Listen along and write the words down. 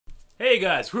Hey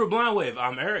guys, we're Blind Wave.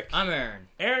 I'm Eric. I'm Aaron.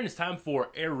 Aaron, it's time for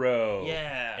Arrow.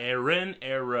 Yeah. Aaron.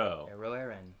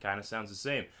 Aaron. Kind of sounds the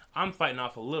same. I'm fighting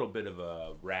off a little bit of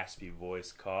a raspy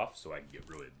voice cough, so I can get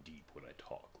really deep when I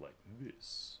talk like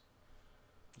this.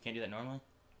 You can't do that normally?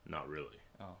 Not really.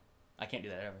 Oh. I can't do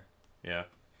that ever. Yeah.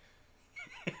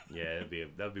 Yeah,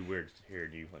 that'd be weird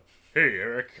hearing you like, hey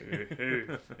Eric.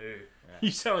 Hey.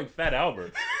 You sound like Fat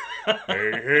Albert.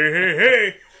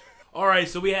 hey. Alright,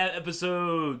 so we had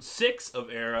episode 6 of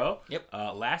Arrow. Yep.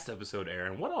 Last episode,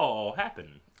 Aaron. What all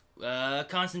happened?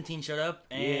 Constantine showed up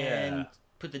and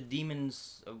put the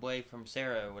demons away from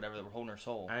Sarah or whatever that were holding her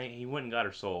soul. He went and got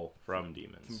her soul from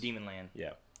demons. From Demon Land. Yeah.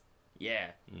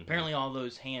 Yeah. Mm-hmm. Apparently all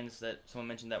those hands that someone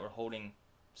mentioned that were holding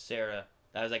Sarah,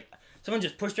 that was like, someone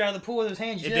just pushed her out of the pool with those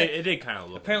hands. It did kind of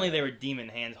look Apparently like they were demon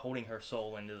hands holding her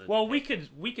soul into the... Well, we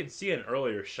could see in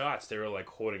earlier shots they were like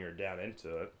holding her down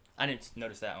into it. I didn't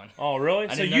notice that one. Oh, really?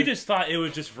 So you just thought it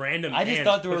was just random hands? I just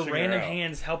thought there were random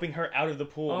hands helping her out of the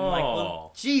pool. I'm like,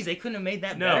 well, geez, they couldn't have made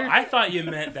that better. No, I thought you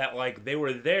meant that like they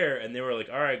were there and they were like,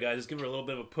 all right, guys, just give her a little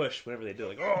bit of a push whenever they do.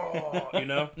 Like, oh, you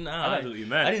know? No, that's what you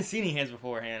meant. I didn't see any hands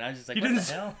beforehand. I was just like, what the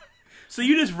hell? So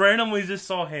you just randomly just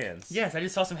saw hands? Yes, I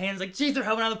just saw some hands like, geez, they're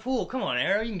helping out of the pool. Come on,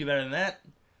 Arrow, you can do better than that.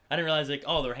 I didn't realize like,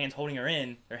 oh, their hands holding her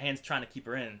in. Their hands trying to keep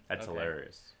her in. That's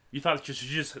hilarious. You thought she's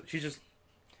just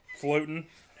floating?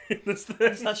 I just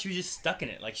thought she was just stuck in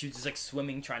it. Like she was just like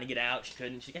swimming, trying to get out. She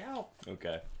couldn't. She could help.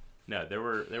 Okay. No, there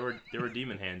were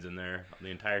demon hands in there the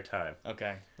entire time.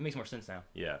 Okay, it makes more sense now.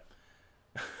 Yeah.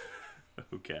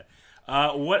 Okay.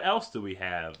 What else do we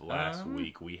have last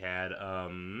week? We had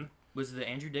Was the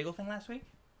Andrew Diggle thing last week?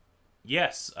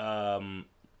 Yes.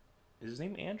 Is his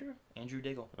name Andrew? Andrew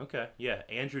Diggle. Okay. Yeah,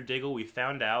 Andrew Diggle. We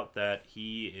found out that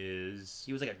he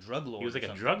was like a drug lord. He was like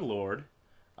a drug lord.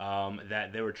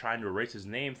 That they were trying to erase his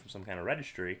name from some kind of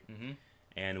registry. Mm-hmm.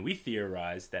 And we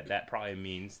theorized that probably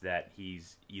means that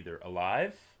he's either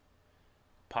alive,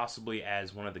 possibly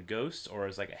as one of the ghosts, or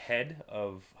as like a head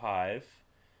of Hive.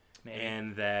 Maybe.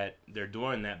 And that they're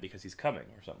doing that because he's coming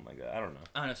or something like that. I don't know.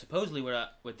 I don't know. Supposedly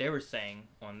what they were saying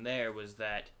on there was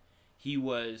that he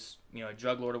was, a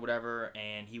drug lord or whatever,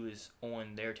 and he was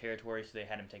on their territory, so they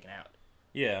had him taken out.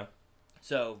 Yeah.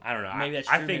 So I don't know. Maybe that's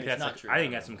true. I think maybe that's not true. I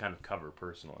think that's some kind of cover,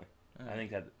 personally. I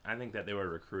think that they were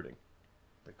recruiting.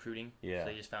 Recruiting? Yeah. So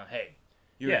they just found, hey,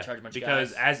 you're in charge of a bunch of guys.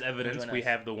 Because as evidence, we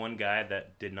have the one guy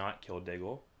that did not kill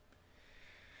Diggle.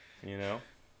 You know?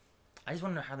 I just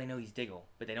want to know how they know he's Diggle,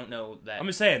 but they don't know that I'm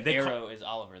just saying, Arrow is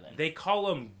Oliver then. They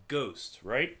call him Ghost,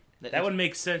 right? That would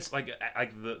make sense, like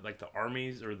the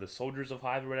armies or the soldiers of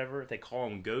Hive or whatever. If they call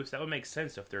him Ghost, that would make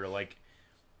sense if they're like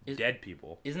dead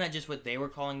people. Isn't that just what they were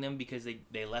calling them because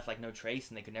they left like no trace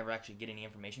and they could never actually get any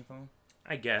information from them?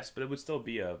 I guess, but it would still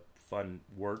be a fun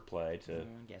wordplay to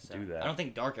do that. I don't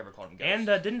think Dark ever called him Ghost. And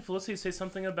didn't Felicity say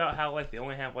something about how like they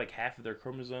only have like half of their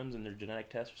chromosomes in their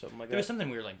genetic test or something like that? There was something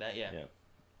weird like that, yeah. Yeah.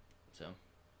 So.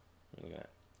 Look at that.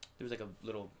 There was like a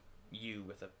little U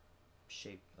with a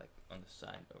shape like on the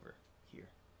side over here.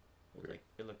 It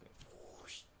looked like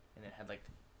whoosh, and it had like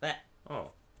that. Oh.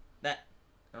 That.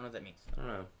 I don't know what that means. I don't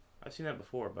know. I've seen that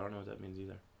before, but I don't know what that means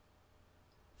either.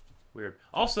 Weird.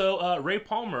 Also, Ray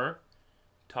Palmer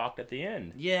talked at the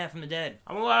end. Yeah, from the dead.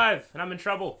 I'm alive, and I'm in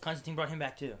trouble. Constantine brought him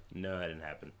back too. No, that didn't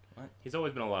happen. What? He's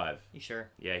always been alive. You sure?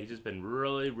 Yeah, he's just been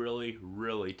really, really,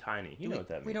 really tiny. You know what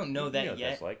that means. We don't know that you know yet. What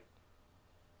that's like.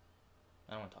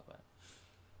 I don't want to talk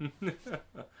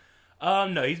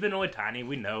about it. No, he's been really tiny.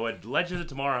 We know it. Legends of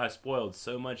Tomorrow has spoiled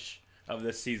so much of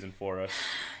this season for us.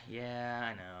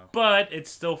 Yeah, I know. But it's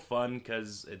still fun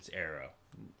because it's Arrow.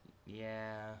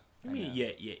 Yeah. I mean, yeah,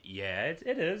 it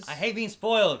is. I hate being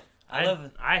spoiled. I love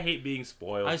it. I hate being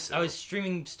spoiled. I was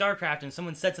streaming StarCraft and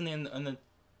someone said something in the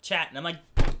chat and I'm like,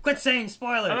 quit saying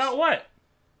spoilers. About what?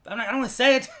 I don't want to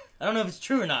say it. I don't know if it's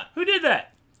true or not. Who did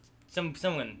that?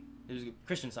 Someone. It was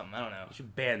Christian something. I don't know. You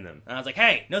should ban them. And I was like,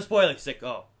 hey, no spoilers. He's like,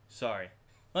 oh, sorry.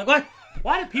 I'm like, what?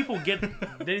 Why do people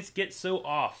get so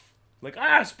off? Like,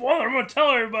 spoiler, I'm going to tell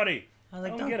everybody. I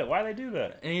don't get it. Why do they do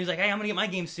that? And he was like, hey, I'm going to get my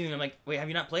game soon. I'm like, wait, have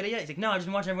you not played it yet? He's like, no, I've just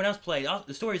been watching everyone else play.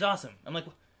 The story's awesome. I'm like,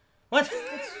 what?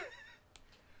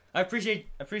 I appreciate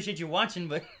you watching,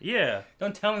 but yeah,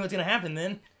 don't tell me what's going to happen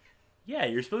then. Yeah,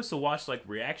 you're supposed to watch, like,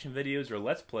 reaction videos or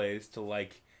Let's Plays to,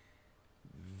 like,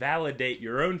 validate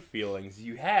your own feelings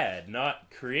you had,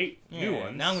 not create new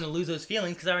ones. Now I'm going to lose those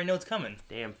feelings because I already know it's coming.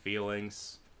 Damn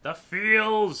feelings. The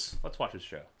feels! Let's watch this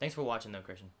show. Thanks for watching, though,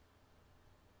 Christian.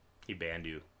 He banned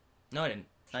you. No, I didn't.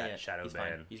 Not yet. Shadow He's ban.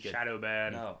 fine. He's good. Shadow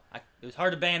ban. No. It was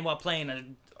hard to ban while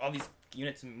playing all these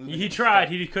units and moving. He tried.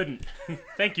 He couldn't.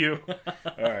 Thank you.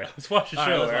 Alright, let's watch the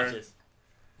show, let's Aaron. watch this.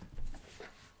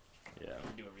 Yeah.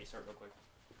 Do a restart real quick.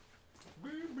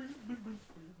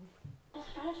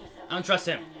 I don't trust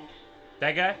him.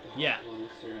 That guy? Yeah.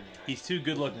 He's too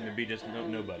good looking to be just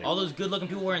nobody. All those good-looking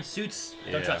people wearing suits,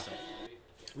 don't Yeah. trust him.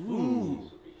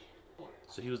 Ooh.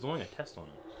 So he was doing a test on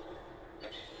him.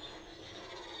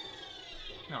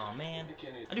 Oh man,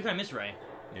 I do kind of miss Ray.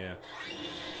 Yeah.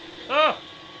 Oh!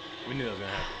 We knew that was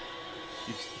gonna happen.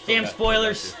 You Damn forgot-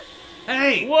 spoilers!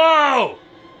 Hey! Whoa!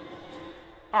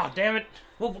 Oh, damn it.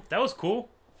 Well, That was cool.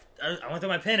 I went through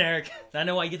my pin, Eric. I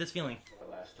know why you get this feeling.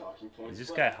 The last talking point. Is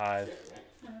this guy Hive?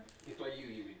 If by you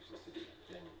mean Felicity,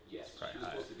 then yes, she was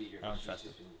supposed to be here. I don't She's trust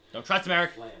just him. been Don't trust him,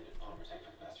 Eric. planned and conversation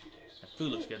for the past few days.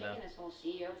 Food looks good though. Taking this whole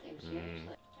CEO thing seriously.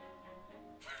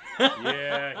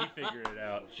 Yeah, he figured it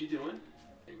out. What's she doing?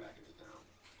 Came back into town.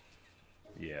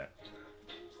 Yeah.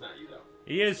 It's not you though.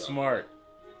 He is smart.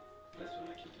 That's what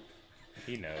I keep.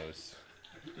 He knows.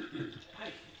 Hi.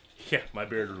 Yeah, my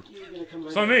beard. You're gonna come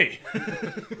It's right on back.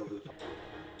 me. Go over the phone.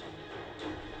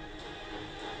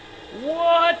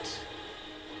 What?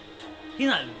 He's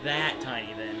not that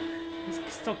tiny then. He's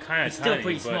still kind of He's still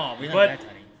pretty but, small, but he's not but that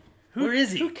tiny. who, Where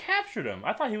is he? Who captured him?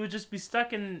 I thought he would just be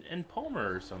stuck in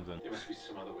Palmer or something. There must be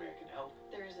some other way I can help.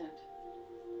 There isn't.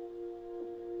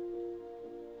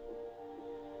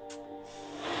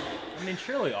 I mean,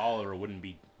 surely Oliver wouldn't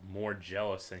be more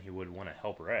jealous than he would want to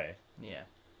help Ray. Yeah.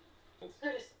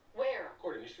 Curtis, where?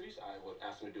 Cord Industries, I would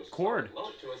ask them to do us a Cord. solid,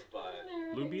 loan it to us, but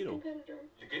Blue Beetle. Competitor.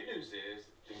 the good news is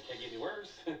things can't get any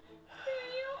worse. Mom.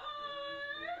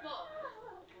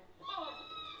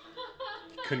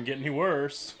 Couldn't get any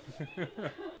worse.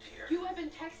 You have been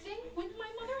texting with my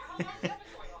mother? How long has that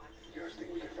been going on? You guys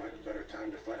think we can find a better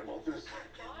time to fight about this?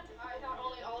 John, I thought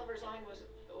only Oliver's line was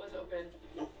open.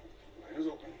 Nope. Mine is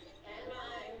open. And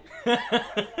mine. There is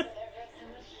so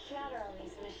much chatter on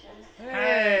these missions.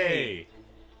 Hey!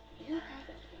 You have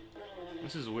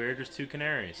This is weird. There's two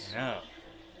canaries. No.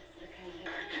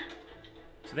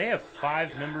 So they have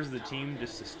 5 members of the team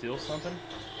just to steal something?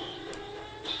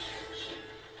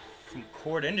 From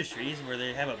Cord Industries, where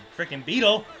they have a freaking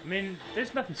beetle I mean,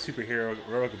 there's nothing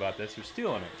superheroic about this. You're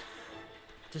stealing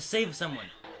it. to save someone.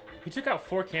 He took out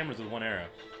 4 cameras with 1 arrow.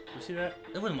 You see that?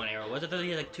 It wasn't one arrow, was it? I thought he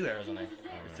had like 2 arrows on there.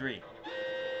 Or 3.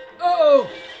 Oh!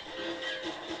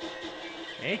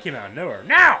 And he came out of nowhere.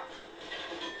 Now!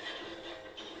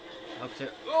 Up to.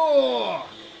 Oh!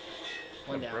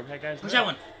 One down. Broke that guy's Push neck. that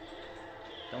one.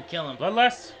 Don't kill him.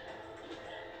 Bloodlust.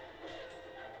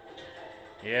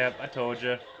 Yep, I told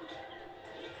you.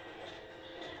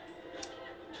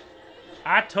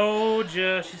 I told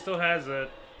you. She still has it.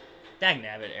 Dang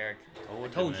nabbit, Eric.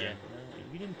 Told you. man.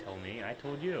 No, you didn't tell me. I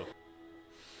told you.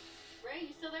 Ray, you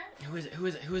still there? Who is it? Who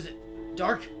is it? Who is it?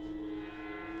 Dark?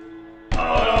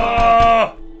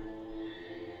 Oh!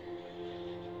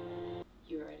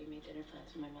 You already made dinner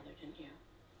plans with my mother, didn't you?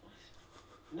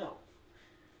 No.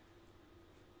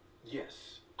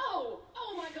 Yes. Oh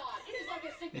my God! It is like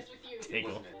a sickness with you. Take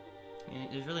Wasn't it? I mean,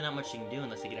 there's really not much you can do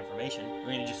unless you get information.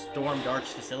 We're gonna just storm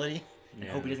Dark's facility and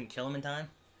Yeah. hope he doesn't kill him in time.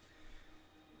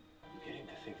 I'm beginning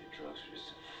to think that drugs are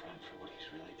just a front for what he's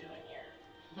really doing here.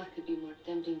 What could be more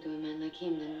tempting to a man like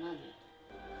him than money?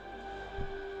 I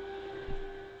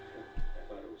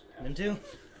thought it was past Them too?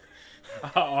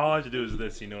 All I have to do is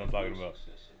this. You know what I'm talking about.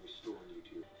 process, and we still need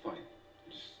you. Fine.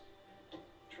 I'm just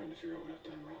trying to figure out what I've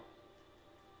done wrong.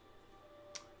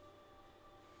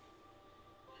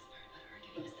 Best part about her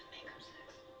getting is the makeup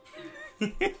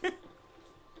sex.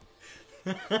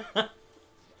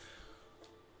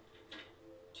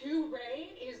 To Ray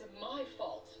is my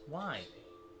fault. Why? It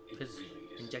Because really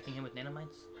isn't. injecting him with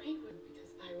nanomites? Ray would because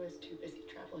I was too busy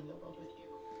traveling the world with you.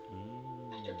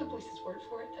 I took the voice's word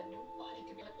for it that nobody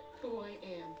could be like who I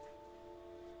am.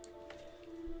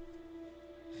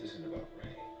 This isn't about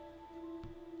Ray.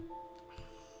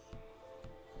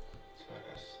 It's about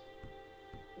us.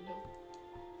 No.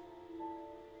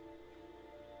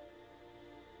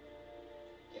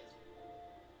 Yes.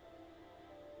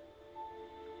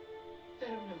 I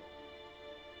don't know.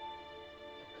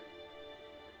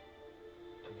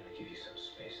 I'm gonna give you some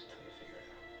space until you figure it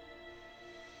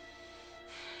out.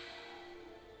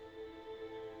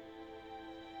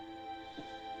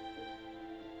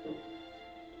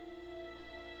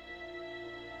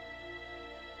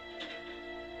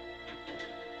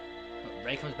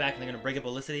 Ray comes back and they're gonna break up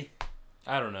Olicity?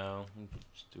 I don't know. I'm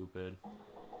stupid.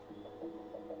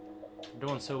 We're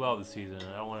doing so well this season.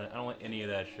 I don't want any of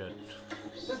that shit.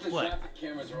 Since the What? traffic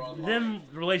cameras are on, Them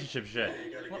relationship shit.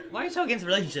 Why are you so against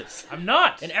relationships? I'm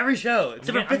not. In every show,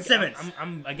 except for Fitz Simmons.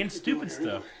 I'm against stupid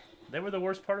stuff. They were the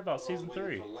worst part about season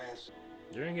 3.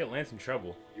 You're gonna get Lance in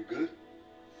trouble. You good?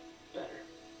 Better.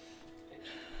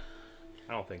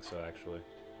 I don't think so, actually.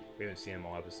 We haven't seen him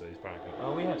all episode. He's probably going.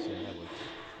 Oh, we have seen him. Have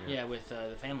we? Yeah, with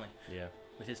the family. Yeah.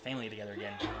 With his family together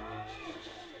again.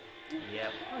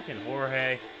 Yep. Fucking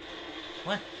Jorge.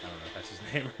 What? I don't know if that's his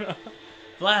name or not.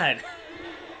 Vlad.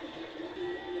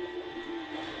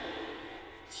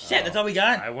 Shit, that's all we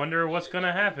got? I wonder what's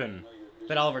gonna happen.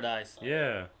 But Oliver dies.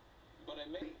 Yeah. But I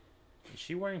made. Is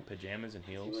she wearing pajamas and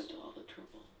You heels? went to all the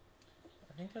trouble.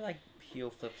 I think they're like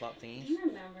heel flip-flop Do thingies. you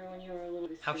remember when you were a little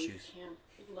House space shoes. camp?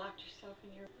 You locked yourself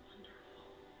in your wonderful.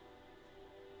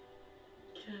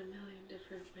 In a million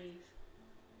different ways.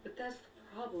 But that's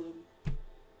the problem.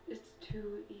 It's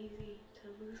too easy to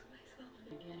lose myself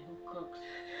again. Who cooks?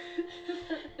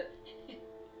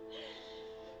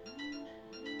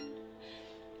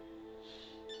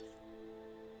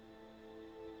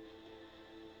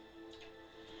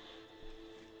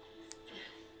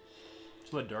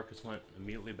 So the Darkus went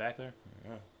immediately back there?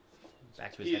 Yeah.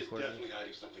 Back to He his is headquarters. definitely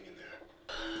hiding something in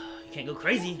there. You can't go I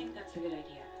crazy. think that's a good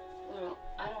idea. Well,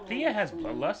 I don't know. Thea what's has going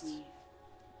on bloodlust? with me,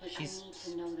 but I She's need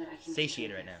to know that I can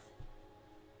satiated right do now.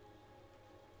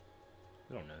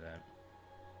 We don't know that.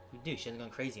 We do. She hasn't gone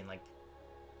crazy in like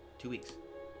 2 weeks.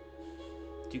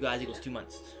 2 guys equals 2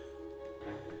 months.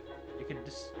 It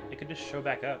could just show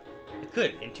back up. It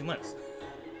could in 2 months.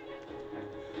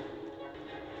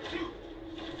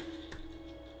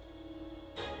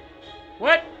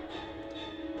 What?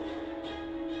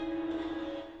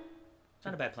 It's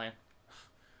not a bad plan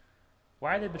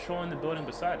Why are they patrolling the building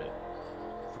beside it?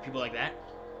 for people like that.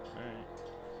 Alright.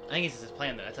 I think it's just his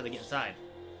plan though. That's how they get inside.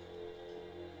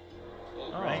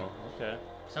 Oh, Right. okay.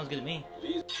 Sounds good to me.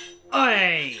 These.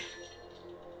 Oi!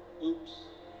 Oops.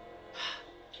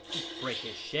 Break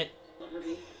his shit. Don't tell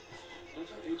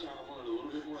HR I wanted a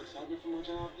little bit more excitement for my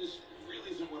job. This really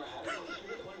isn't what I had.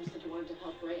 You're the one who said you wanted to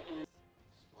help, right? And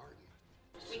Spartan.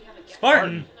 we have a guest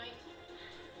Spartan. tonight.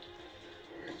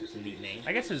 Just a neat name.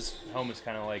 I guess his home is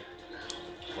kind of like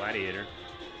Gladiator.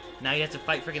 Now you have to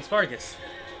fight freaking Spartacus.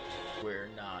 We're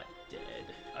not dead.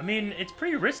 I mean, it's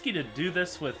pretty risky to do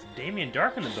this with Damien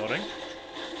Dark in the building.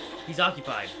 He's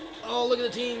occupied. Oh, look at the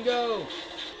team go!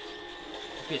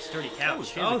 Look at sturdy couch.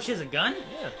 she has Oh, a- she has a gun?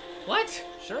 Yeah, What?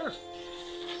 sure.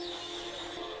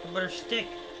 What about her stick?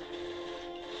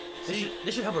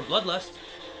 This should help her bloodlust.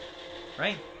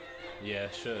 Right? Yeah,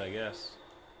 should, I guess.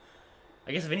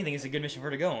 I guess if anything, it's a good mission for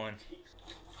her to go on.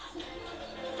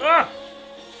 Ah!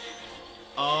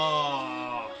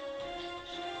 Oh.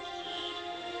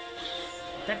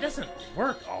 That doesn't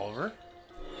work, Oliver.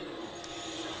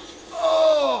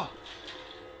 Oh!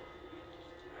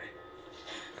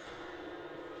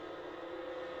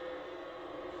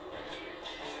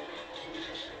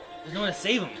 There's no one to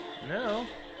save him. No.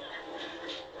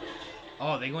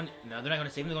 Oh, they going? No, they're not going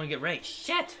to save him. They're going to get Ray.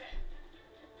 Shit!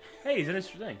 Hey, he's in his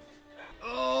thing.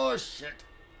 Oh shit!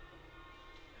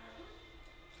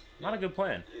 Not a good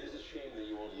plan. It is a shame that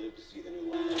you won't live to see the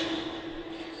new light.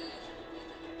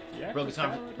 Yeah.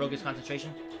 Broke his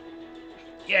concentration.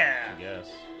 Yeah. I guess.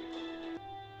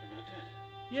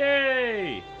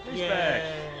 Yay! He's back.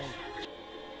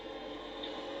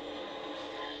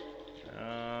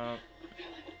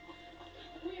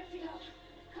 We have to go.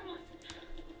 Come on.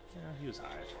 Yeah, he was high.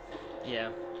 Yeah.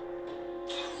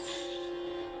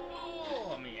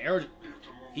 Oh, I mean, Arrow.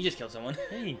 He just killed someone.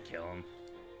 He didn't kill him.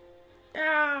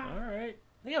 Yeah. All right.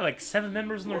 They got like 7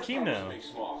 members on their team now. Make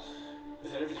small.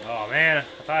 Is that everything? Oh man,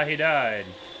 I thought he died.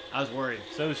 I was worried.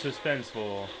 So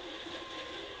suspenseful.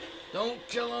 Don't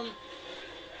kill him.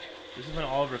 This is when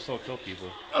Oliver still kill people.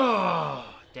 Oh,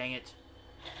 dang it.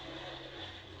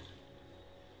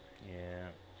 Yeah.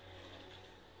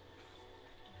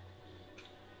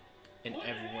 And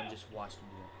everyone just watched him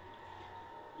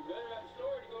do You better have a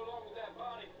story to go along with that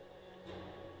body.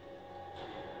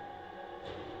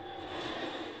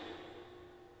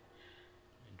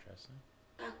 Interesting.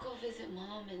 I'll go visit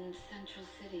Mom in Central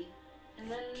City. And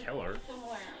then Kill her?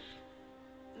 somewhere.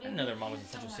 I didn't know their mom was in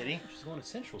Central somewhere. City. She's going to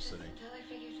Central City. Until I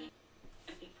figure things.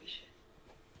 I think we should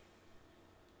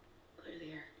clear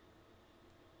the air.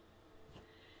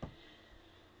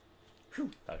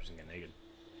 Thought she was gonna get naked.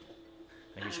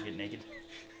 I think we should get naked.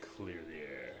 Clear the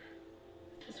air.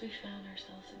 Because we found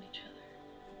ourselves in each other.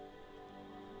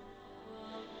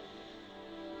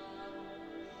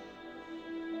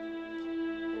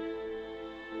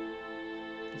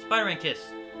 Spider-Man kiss.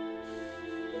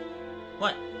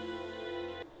 What?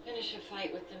 Finish a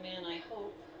fight with the man I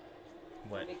hope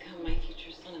will What? become my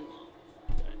future son-in-law.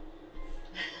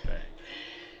 Bang.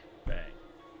 Bang.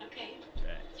 Okay, Bang.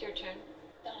 it's your turn.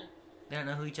 Done. They don't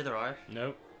know who each other are.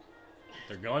 Nope.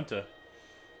 They're going to.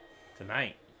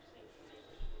 Tonight.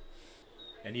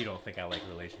 And you don't think I like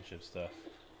relationship stuff.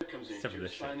 Comes in. Except for Can you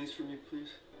this sign shit. these for me, please?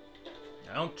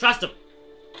 I don't trust him.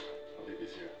 I'll leave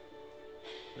this here.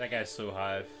 That guy's so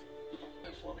Hive.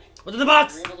 And for me. What's in the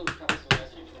box? Randall was probably still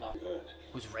asking for an Good.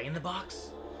 Was Ray in the box?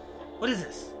 What is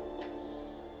this?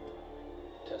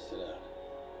 Test it out.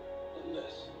 And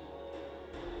this.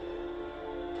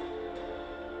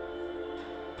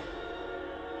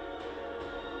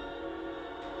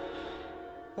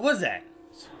 What was that?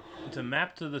 It's a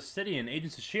map to the city in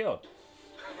Agents of S.H.I.E.L.D.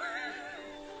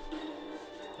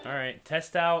 Alright,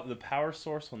 test out the power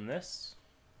source on this.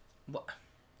 What?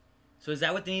 So is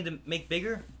that what they need to make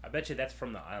bigger? I bet you that's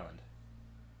from the island.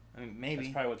 I mean, maybe.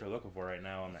 That's probably what they're looking for right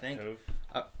now on that Think. cove.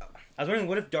 I was wondering,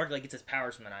 what if Dark Light gets his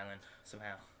powers from that island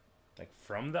somehow? Like,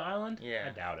 from the island? Yeah. I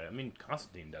doubt it. I mean,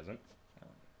 Constantine doesn't.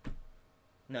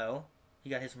 No, he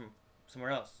got his from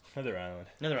somewhere else. Another island.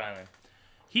 Another island.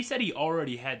 He said he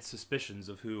already had suspicions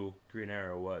of who Green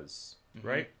Arrow was, Mm-hmm.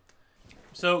 right?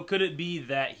 So could it be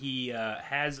that he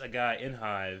has a guy in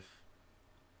Hive,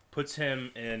 puts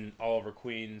him in Oliver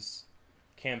Queen's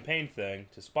campaign thing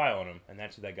to spy on him, and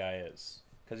that's who that guy is?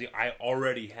 Because I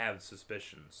already have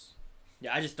suspicions.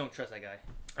 Yeah, I just don't trust that guy.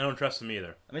 I don't trust him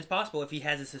either. I mean, it's possible if he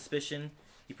has a suspicion,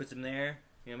 he puts him there.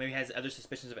 You know, maybe he has other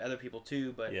suspicions of other people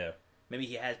too, but Yeah. maybe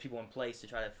he has people in place to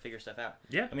try to figure stuff out.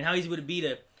 Yeah. I mean, how easy would it be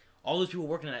to... All those people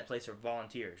working in that place are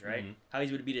volunteers, right? Mhm. How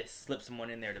easy would it be to slip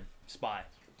someone in there to spy?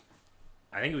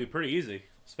 I think it would be pretty easy,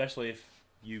 especially if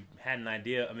you had an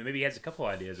idea. I mean, maybe he has a couple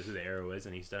ideas of who the Arrow is,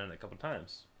 and he's done it a couple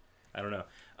times. I don't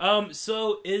know.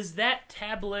 So is that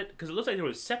tablet... Because it looks like there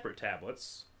was separate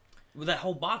tablets. Well, that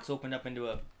whole box opened up into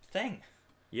a thing.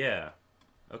 Yeah.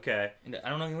 Okay. And I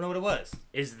don't even know what it was.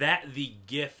 Is that the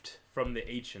gift from the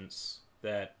ancients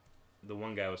that the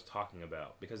one guy was talking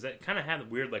about? Because that kind of had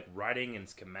weird, like, writing and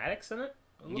schematics in it.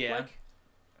 It looked Yeah. like.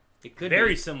 It could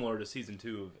Very be. similar to season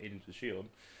 2 of Agents of S.H.I.E.L.D.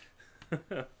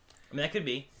 I mean, that could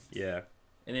be. Yeah.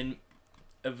 And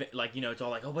then, like, you know, it's all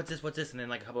like, oh, what's this? And then,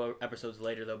 like, a couple of episodes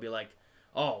later, they'll be like,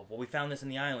 oh, well, we found this in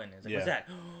the island. It's like, what's Yeah. that?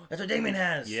 That's what Damien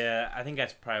has. Yeah, I think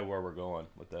that's probably where we're going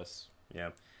with this. Yeah.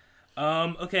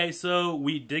 Okay, so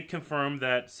we did confirm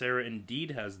that Sarah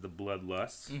indeed has the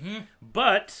bloodlust. Mm-hmm.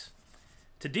 But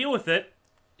to deal with it,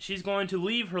 she's going to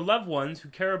leave her loved ones who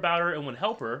care about her and would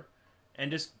help her and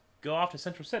just go off to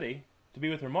Central City to be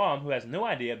with her mom, who has no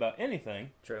idea about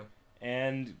anything, True.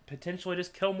 and potentially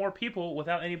just kill more people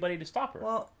without anybody to stop her.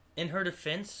 Well, in her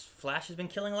defense, Flash has been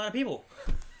killing a lot of people.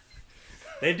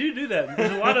 They do that.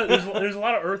 There's a lot of there's a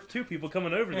lot of Earth 2 people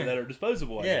coming over that are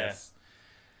disposable, I Yeah. guess.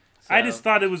 So, I just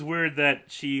thought it was weird that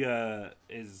she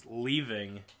is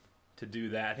leaving to do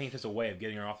that. I think it's just a way of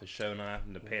getting her off the show, not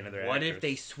having to pay another what actress. if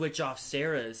they switch off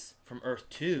Sarah's from Earth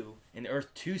 2, and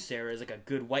Earth 2 Sarah is like a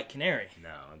good white canary?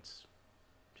 No,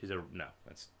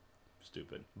 that's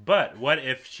stupid. But what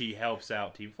if she helps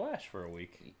out Team Flash for a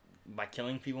week? By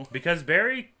killing people? Because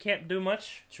Barry can't do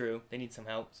much, True. They need some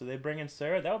help. so they bring in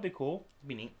Sarah. That would be cool. It'd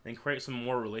be neat. And create some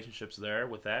more relationships there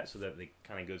with that, so that they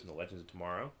kind of goes into Legends of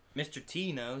Tomorrow. Mr.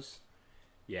 T knows.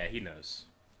 Yeah, he knows.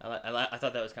 I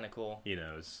thought that was kind of cool. He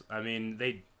knows. I mean,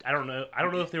 I don't know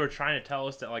if they were trying to tell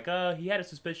us that, like, he had a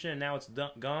suspicion and now it's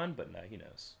gone, but no, he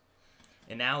knows.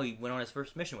 And now he went on his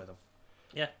first mission with him.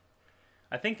 Yeah.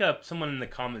 I think someone in the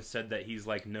comments said that he's,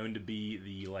 like, known to be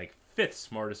the, like, 5th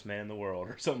smartest man in the world,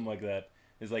 or something like that.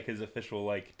 Is, like, his official,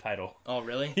 like, title. Oh,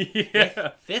 really?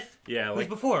 Yeah. Fifth? Yeah, Who's like,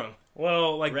 before him?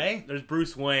 well, like, Ray? there's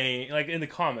Bruce Wayne. Like, in the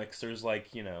comics, there's,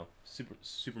 like, you know,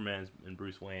 Superman and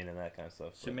Bruce Wayne and that kind of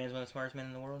stuff. Superman's one of the smartest men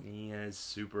in the world? He has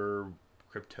super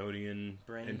Kryptonian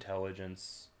Brain.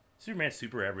 intelligence. Superman's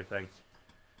super everything.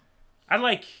 I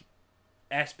like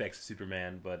aspects of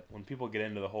Superman, but when people get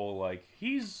into the whole, like,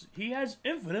 he has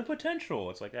infinite potential,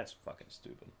 it's like, that's fucking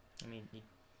stupid. I mean, he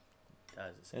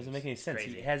does. It doesn't make any sense.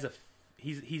 Crazy. He has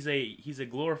he's a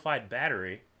glorified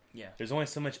battery. Yeah. There's only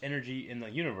so much energy in the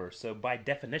universe, so by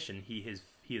definition, he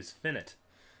is finite.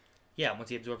 Yeah, once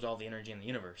he absorbs all the energy in the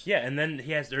universe. Yeah, and then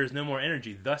there's no more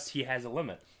energy. Thus, he has a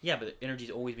limit. Yeah, but the energy's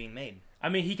always being made. I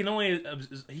mean, he can only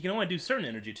do certain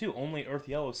energy too. Only Earth,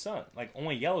 yellow sun, like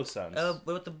only yellow suns. What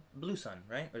about the blue sun,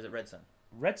 right? Or is it red sun?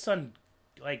 Red sun,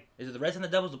 like, Is it the red sun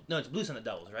that doubles? No, it's blue sun that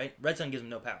doubles, right? Red sun gives him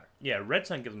no power. yeah, red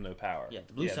sun gives him no power. Yeah,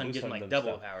 the blue sun gives him like does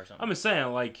double stuff. power or something. I'm just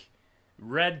saying, like,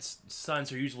 red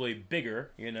suns are usually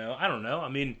bigger. You know, I don't know. I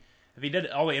mean, if he did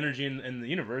all the energy in the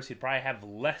universe, he'd probably have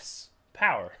less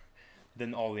power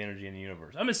than all the energy in the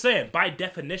universe. I'm just saying, by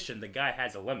definition, the guy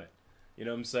has a limit. You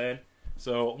know what I'm saying?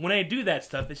 So when they do that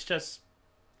stuff, it's just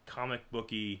comic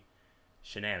booky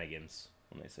shenanigans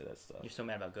when they say that stuff. You're so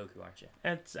mad about Goku, aren't you?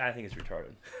 I think it's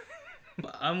retarded.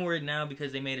 I'm worried now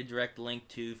because they made a direct link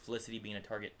to Felicity being a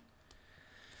target.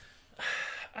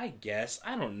 I guess.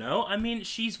 I don't know. I mean,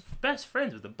 she's best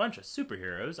friends with a bunch of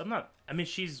superheroes.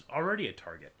 She's already a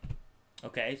target.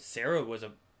 Okay, Sarah was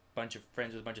a bunch of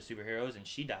friends with a bunch of superheroes, and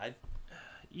she died.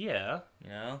 Yeah. You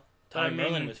know, But I Tommy mean-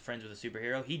 Merlin was friends with a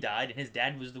superhero. He died, and his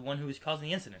dad was the one who was causing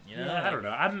the incident. You know, Yeah, I don't know.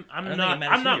 I'm I don't not. think it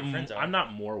matters I'm who not. your friends are. I'm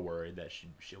not more worried that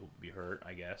she'll be hurt.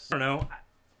 I guess. I don't know.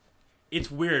 It's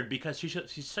weird because she's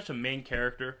such a main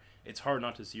character. It's hard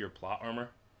not to see her plot armor.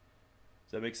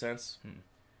 Does that make sense?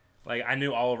 Like, I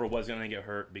knew Oliver was gonna get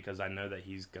hurt because I know that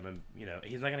he's gonna,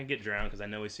 he's not gonna get drowned because I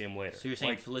know we see him later. So you're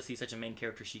saying like, Felicity's such a main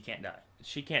character she can't die?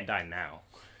 she can't die now,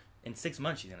 In 6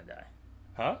 months she's gonna die.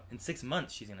 huh? In 6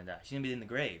 months she's gonna die. She's gonna be in the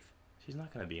grave. She's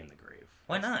not gonna be in the grave.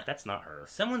 Why not? That's not her.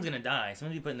 Someone's gonna die.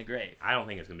 Someone's gonna be put in the grave. I don't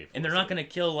think it's gonna be. And they're not Felicity.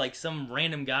 gonna kill like some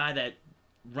random guy that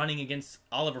running against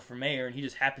Oliver for mayor and he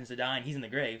just happens to die and he's in the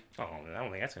grave. Oh, I don't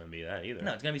think that's gonna be that either.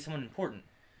 No, it's gonna be someone important.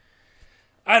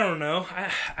 I don't know.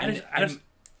 I And- just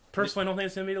personally don't think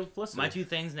it's gonna be Felicity. My two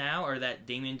things now are that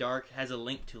Damien Dark has a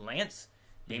link to Lance.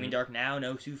 Damien Dark now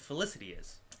knows who Felicity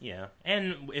is. Yeah,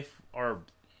 and if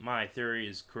my theory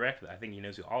is correct, I think he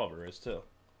knows who Oliver is too.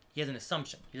 He has an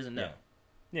assumption. He doesn't know.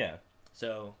 Yeah.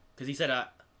 So, because he said,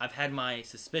 I've had my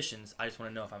suspicions. I just want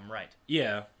to know if I'm right.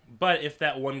 Yeah, but if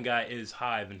that one guy is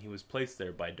Hive and he was placed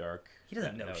there by Dark, He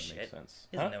doesn't know that would shit. make sense.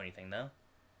 He doesn't know anything, though.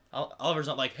 Oliver's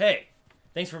not like, hey,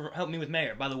 thanks for helping me with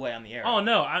mayor. By the way, I'm the Arrow. Oh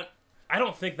no, I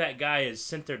don't think that guy is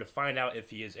sent there to find out if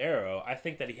he is Arrow. I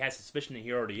think that he has suspicion that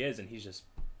he already is, and he's just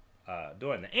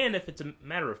doing that. And if it's a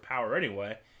matter of power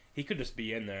anyway, he could just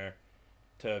be in there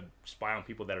to spy on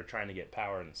people that are trying to get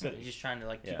power in the city. He's just trying to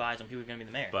keep Yeah. eyes on people who are going to be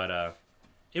the mayor. But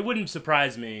it wouldn't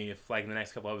surprise me if, like, in the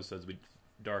next couple episodes,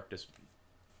 Dark just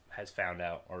has found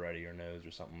out already or knows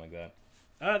or something like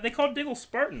that. They called Diggle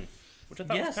Spartan, which I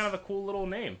thought was Yes. kind of a cool little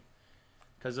name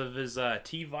because of his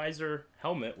T-visor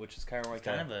helmet, which is kind of like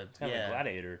kind of a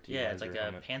gladiator T-visor yeah, it's like a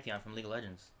helmet. Pantheon from League of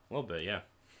Legends. A little bit, yeah.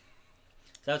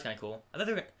 So that was kind of cool. I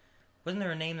thought wasn't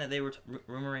there a name that they were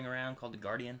rumoring around called the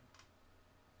Guardian?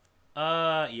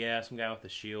 Yeah, some guy with a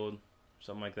shield,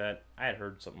 something like that. I had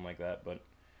heard something like that, but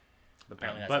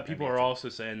Apparently that's but not people gonna are be also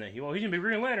saying that he's gonna be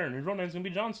Green Lantern. His real name's gonna be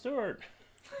John Stewart.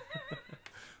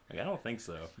 Like, I don't think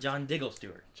so. John Diggle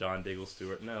Stewart. John Diggle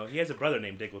Stewart. No, he has a brother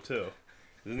named Diggle too.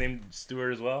 Is his name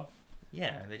Stewart as well?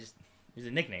 Yeah, there's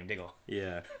a nickname, Diggle.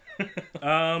 Yeah.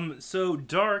 So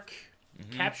Dark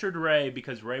captured Ray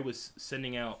because Ray was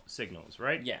sending out signals,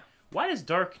 right? Yeah, Why does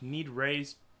Dark need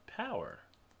Ray's power?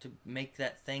 to make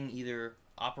that thing either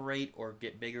operate or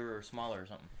get bigger or smaller or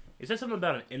something. It says something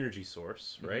about an energy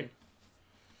source, right?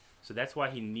 So that's why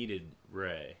he needed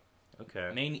Ray.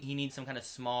 Okay. He needs some kind of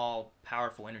small,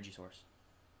 powerful energy source.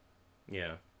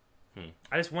 Yeah.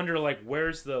 I just wonder, like,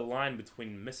 where's the line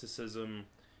between mysticism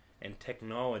and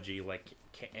technology? Like,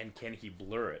 can he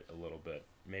blur it a little bit?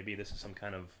 Maybe this is some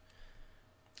kind of.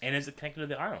 And is it connected to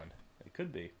the island? It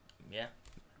could be. Yeah.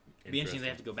 It'd be interesting if they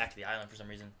have to go back to the island for some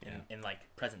reason in like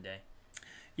present day.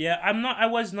 Yeah, I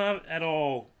was not at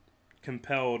all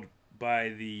compelled by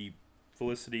the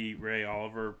Felicity Ray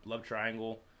Oliver love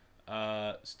triangle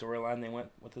storyline they went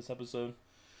with this episode.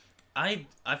 I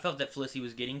felt that Felicity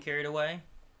was getting carried away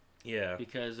Yeah.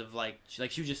 because of she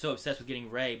was just so obsessed with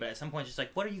getting Ray, but at some point it's just like,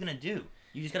 what are you gonna do?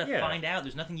 You just gotta Yeah. find out.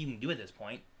 There's nothing you can do at this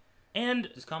point. And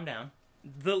Just calm down.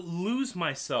 the lose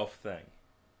myself thing.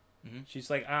 Mhm. She's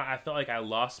like, I felt like I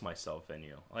lost myself in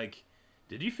you. Like,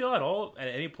 did you feel at all at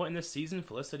any point in this season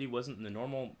Felicity wasn't the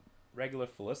normal, regular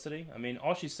Felicity? I mean,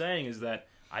 all she's saying is that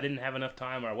I didn't have enough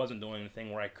time or I wasn't doing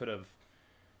anything where I could have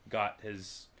got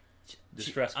his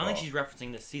distress I don't think call. she's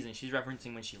referencing this season. She's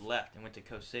referencing when she left and went to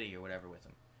Coast City or whatever with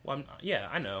him. Well, yeah,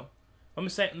 I know. I'm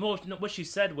saying, well, no, what she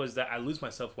said was that I lose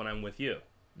myself when I'm with you,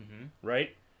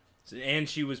 right? So, and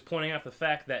she was pointing out the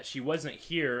fact that she wasn't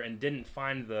here and didn't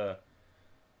find the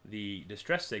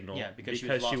distress signal. Yeah, because she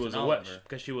was lost in away. Oliver.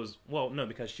 Because she was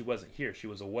because she wasn't here. She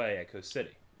was away at Coast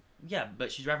City. Yeah,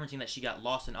 but she's referencing that she got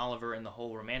lost in Oliver and the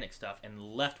whole romantic stuff and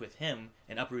left with him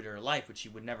and uprooted her life, which she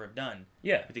would never have done.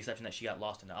 Yeah. With the exception that she got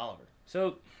lost into Oliver.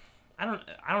 So I don't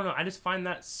know. I just find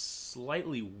that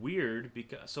slightly weird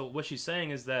because what she's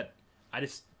saying is that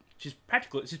she's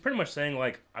pretty much saying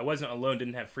like I wasn't alone,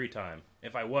 didn't have free time.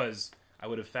 If I was, I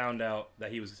would have found out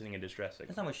that he was sending a distress signal.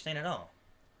 That's not what she's saying at all.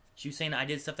 She was saying I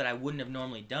did stuff that I wouldn't have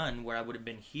normally done, where I would have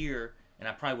been here and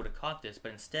I probably would have caught this,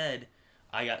 but instead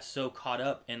I got so caught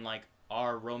up in like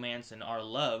our romance and our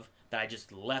love that I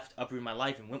just left, uprooted my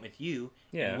life and went with you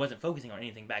and wasn't focusing on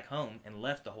anything back home and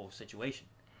left the whole situation.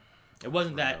 It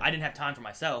wasn't that I didn't have time for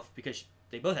myself because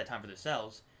they both had time for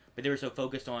themselves, but they were so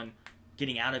focused on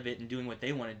getting out of it and doing what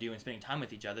they want to do and spending time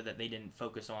with each other that they didn't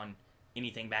focus on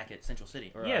anything back at Central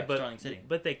City or Starling City.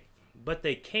 But but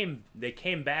they came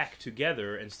back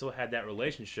together and still had that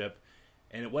relationship,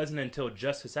 and it wasn't until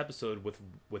just this episode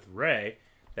with Ray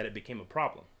that it became a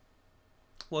problem.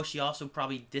 Well, she also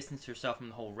probably distanced herself from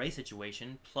the whole Ray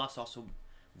situation. Plus, also,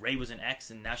 Ray was an ex,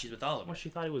 and now she's with Oliver. Well, she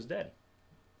thought he was dead.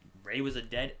 Ray was a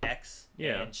dead ex,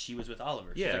 Yeah. and she was with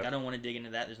Oliver. She's Yeah. like, I don't want to dig into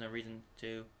that. There's no reason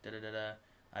to. Da-da-da-da.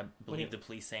 I believe the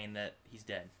police saying that he's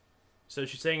dead. So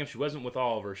she's saying if she wasn't with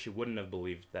Oliver, she wouldn't have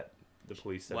believed that the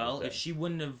police said he was Well, dead. if she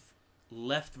wouldn't have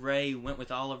left Ray, went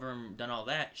with Oliver, and done all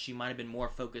that, she might have been more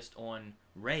focused on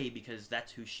Ray because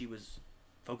that's who she was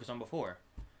focused on before.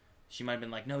 She might have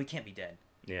been like, no, he can't be dead.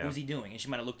 Yeah. What was he doing? And she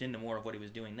might have looked into more of what he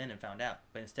was doing then and found out.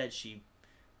 But instead, she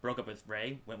broke up with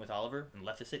Ray, went with Oliver, and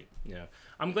left the city. Yeah.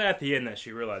 I'm glad at the end that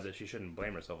she realized that she shouldn't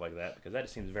blame herself like that, because that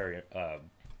just seems very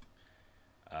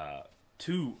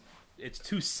it's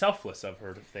too selfless of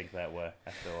her to think that way,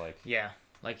 I feel like. Yeah.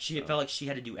 Like, she felt like she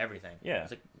had to do everything. Yeah.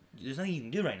 It's like, there's nothing you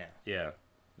can do right now. Yeah.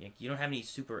 You don't have any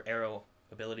super arrow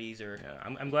abilities or...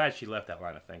 Yeah. I'm glad she left that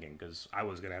line of thinking, because I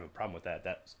was going to have a problem with that.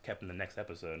 That kept in the next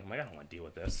episode. I'm like, I don't want to deal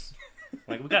with this.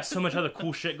 Like, we got so much other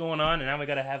cool shit going on, and now we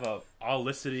got to have a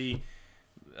all-licity,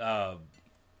 love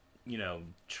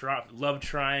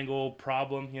triangle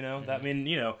problem, Mm-hmm. That, I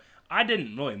mean, I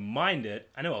didn't really mind it.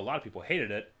 I know a lot of people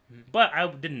hated it, but I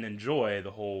didn't enjoy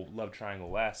the whole love triangle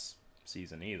last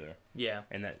season either. Yeah.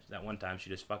 And that one time she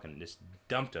just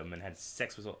dumped him and had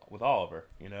sex with Oliver,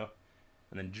 and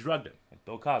then drugged him, like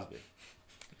Bill Cosby.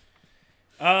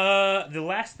 The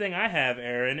last thing I have,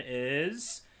 Aaron,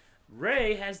 is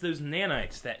Ray has those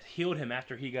nanites that healed him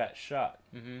after he got shot.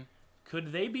 Mm-hmm.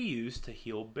 Could they be used to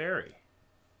heal Barry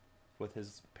with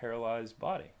his paralyzed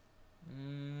body?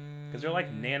 Because they're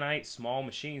like nanite small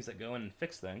machines that go in and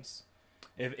fix things.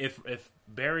 If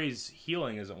Barry's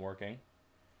healing isn't working,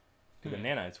 could the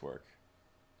nanites work?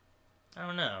 I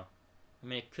don't know. I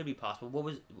mean, it could be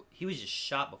possible. He was just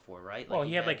shot before, right? Well,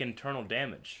 he had like internal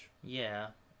damage, Yeah.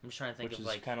 I'm just trying to think which of is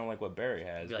like... kind of like what Barry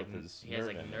has like with his he has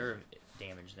like damage. nerve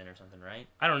damage then or something, right?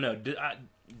 I don't know.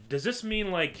 Does this mean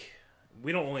like...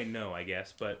 We don't really know, I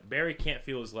guess, but Barry can't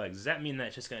feel his legs. Does that mean that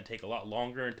it's just going to take a lot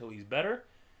longer until he's better?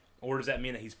 Or does that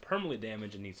mean that he's permanently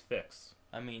damaged and needs fixed?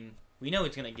 I mean, we know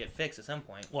it's going to get fixed at some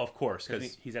point. Well, of course, because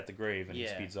 'Cause he's at the grave and he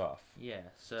Yeah. speeds off. Yeah,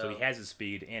 So he has his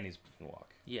speed and he can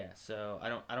walk. Yeah, so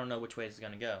I don't know which way it's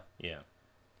going to go. Yeah.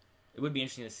 It would be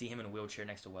interesting to see him in a wheelchair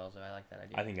next to Wells, though. I like that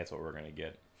idea. I think that's what we're going to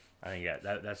get. I think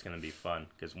that's going to be fun.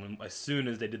 Because as soon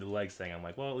as they did the legs thing, I'm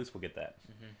like, well, at least we'll get that.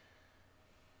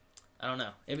 I don't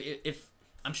know. If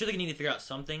I'm sure they need to figure out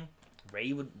something.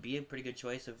 Ray would be a pretty good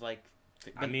choice of like...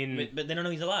 I mean... But they don't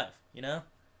know he's alive, Yeah.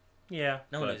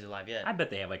 No one knows he's alive yet. I bet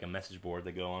they have like a message board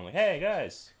that go on like, hey,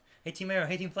 guys. Hey, Team Arrow.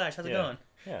 Hey, Team Flash. How's it Yeah. going?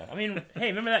 Yeah. I mean, hey,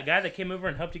 remember that guy that came over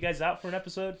and helped you guys out for an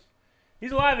episode?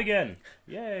 He's alive again.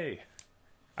 Yay.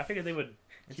 I figured they would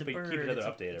keep each other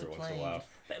updated every once in a while.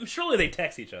 Surely they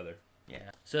text each other.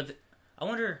 Yeah. So I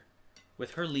wonder,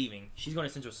 with her leaving, she's going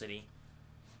to Central City.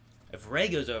 If Ray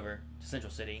goes over to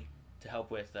Central City to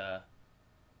help with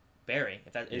Barry,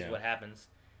 if that is what happens,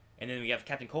 and then we have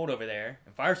Captain Cold over there,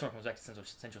 and Firestorm comes back to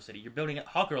Central City, you're building up...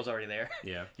 Hawkgirl's already there.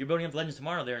 Yeah. You're building up Legends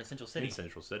Tomorrow there in Central City. In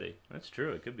Central City. That's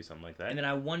true. It could be something like that. And then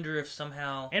I wonder if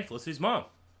somehow... And Felicity's mom.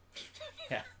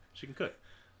 Yeah. She can cook.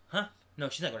 Huh? No,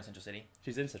 she's not going to Central City.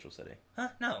 She's in Central City. Huh?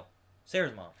 No.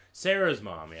 Sarah's mom. Sarah's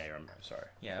mom. Yeah, I remember. Sorry.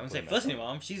 Yeah, I'm gonna say Felicity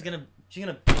mom. She's gonna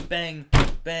bang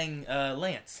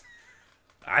Lance.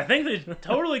 I think they're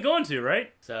totally going to,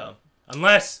 right? So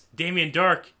Unless Damien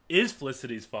Dark is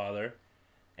Felicity's father,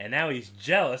 and now he's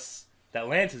jealous that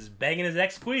Lance is banging his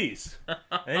ex-squeeze.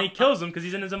 And then he kills him because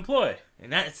he's in his employ.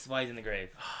 and that's why he's in the grave.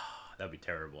 That'd be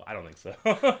terrible. I don't think so.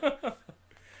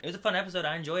 It was a fun episode.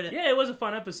 I enjoyed it. Yeah, it was a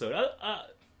fun episode.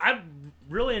 I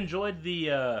really enjoyed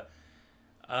the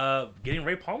getting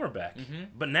Ray Palmer back. Mhm.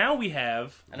 But now we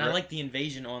have... And I like the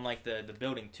invasion on like the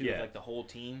building too, Yeah. of, like the whole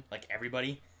team, like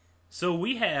everybody. So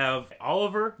we have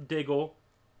Oliver, Diggle,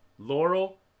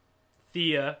 Laurel,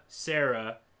 Thea,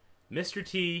 Sarah, Mr.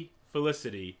 T,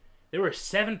 Felicity. There were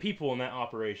 7 people in that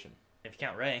operation. If you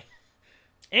count Ray.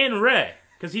 And Ray,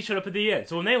 because he showed up at the end.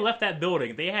 So when they left that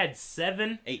building, they had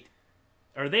 8.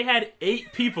 They had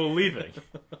 8 people leaving.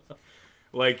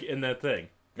 Like, in that thing.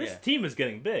 This Yeah. team is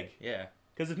getting big. Yeah.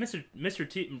 Because if Mr.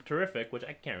 T Terrific, which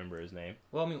I can't remember his name.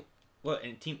 Well, I mean,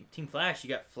 in Team Flash, you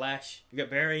got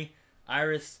Barry,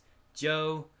 Iris,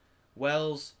 Joe,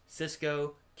 Wells,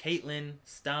 Cisco, Caitlin,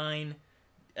 Stein,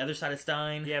 other side of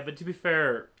Stein. Yeah, but to be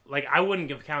fair, like, I wouldn't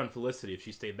give count Felicity if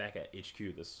she stayed back at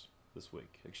HQ this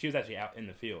week. Like, she was actually out in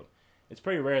the field. It's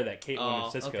pretty rare that Caitlin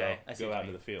and Cisco okay. I see go what out you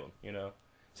into the field,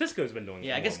 Cisco's been doing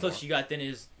Yeah, I it guess more close you got then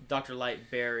is Dr.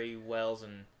 Light, Barry, Wells,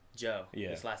 and Joe. Yeah.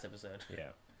 This last episode. Yeah.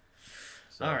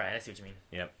 So. All right, I see what you mean.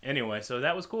 Yep. Anyway, so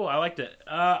that was cool. I liked it.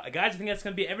 Guys, I think that's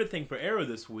going to be everything for Arrow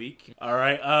this week. All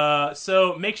right.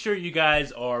 So make sure you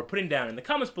guys are putting down in the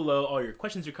comments below all your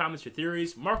questions, your comments, your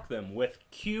theories. Mark them with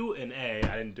Q and A.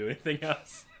 I didn't do anything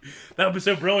else. That would be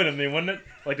so brilliant of me, wouldn't it?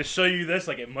 Like, to show you this,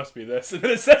 like, it must be this. And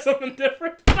then it says something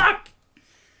different. Fuck!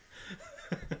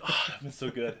 Oh, that was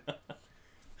so good.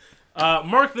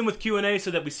 Mark them with Q&A so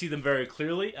that we see them very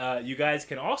clearly. You guys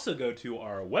can also go to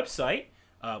our website,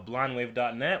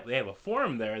 blindwave.net. They have a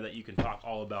forum there that you can talk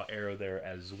all about Arrow there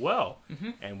as well. Mm-hmm.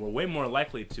 And we're way more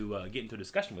likely to get into a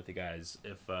discussion with you guys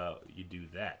if you do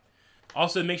that.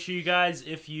 Also, make sure you guys,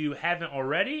 if you haven't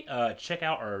already, check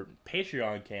out our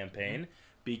Patreon campaign,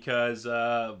 because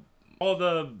all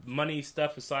the money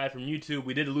stuff aside from YouTube,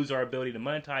 we did lose our ability to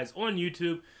monetize on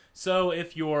YouTube. So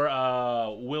if you're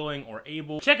willing or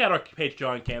able, check out our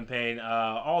Patreon campaign.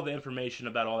 All the information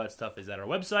about all that stuff is at our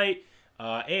website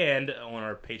and on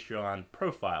our Patreon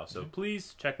profile. So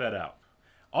please check that out.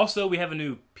 Also, we have a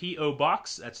new P.O.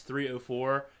 Box. That's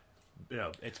 304.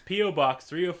 No, it's P.O. Box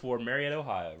 304, Marietta,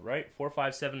 Ohio, right?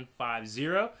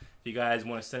 45750. If you guys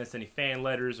want to send us any fan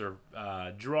letters or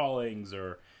drawings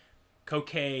or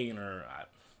cocaine or...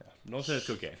 don't send us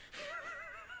cocaine.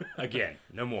 Again,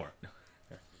 no more.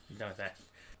 I'm done with that.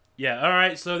 Yeah,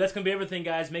 alright, so that's going to be everything,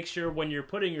 guys. Make sure when you're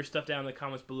putting your stuff down in the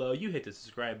comments below, you hit the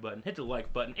subscribe button, hit the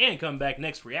like button, and come back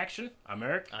next reaction. I'm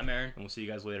Eric. I'm Aaron. And we'll see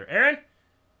you guys later. Aaron?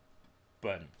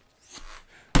 Button.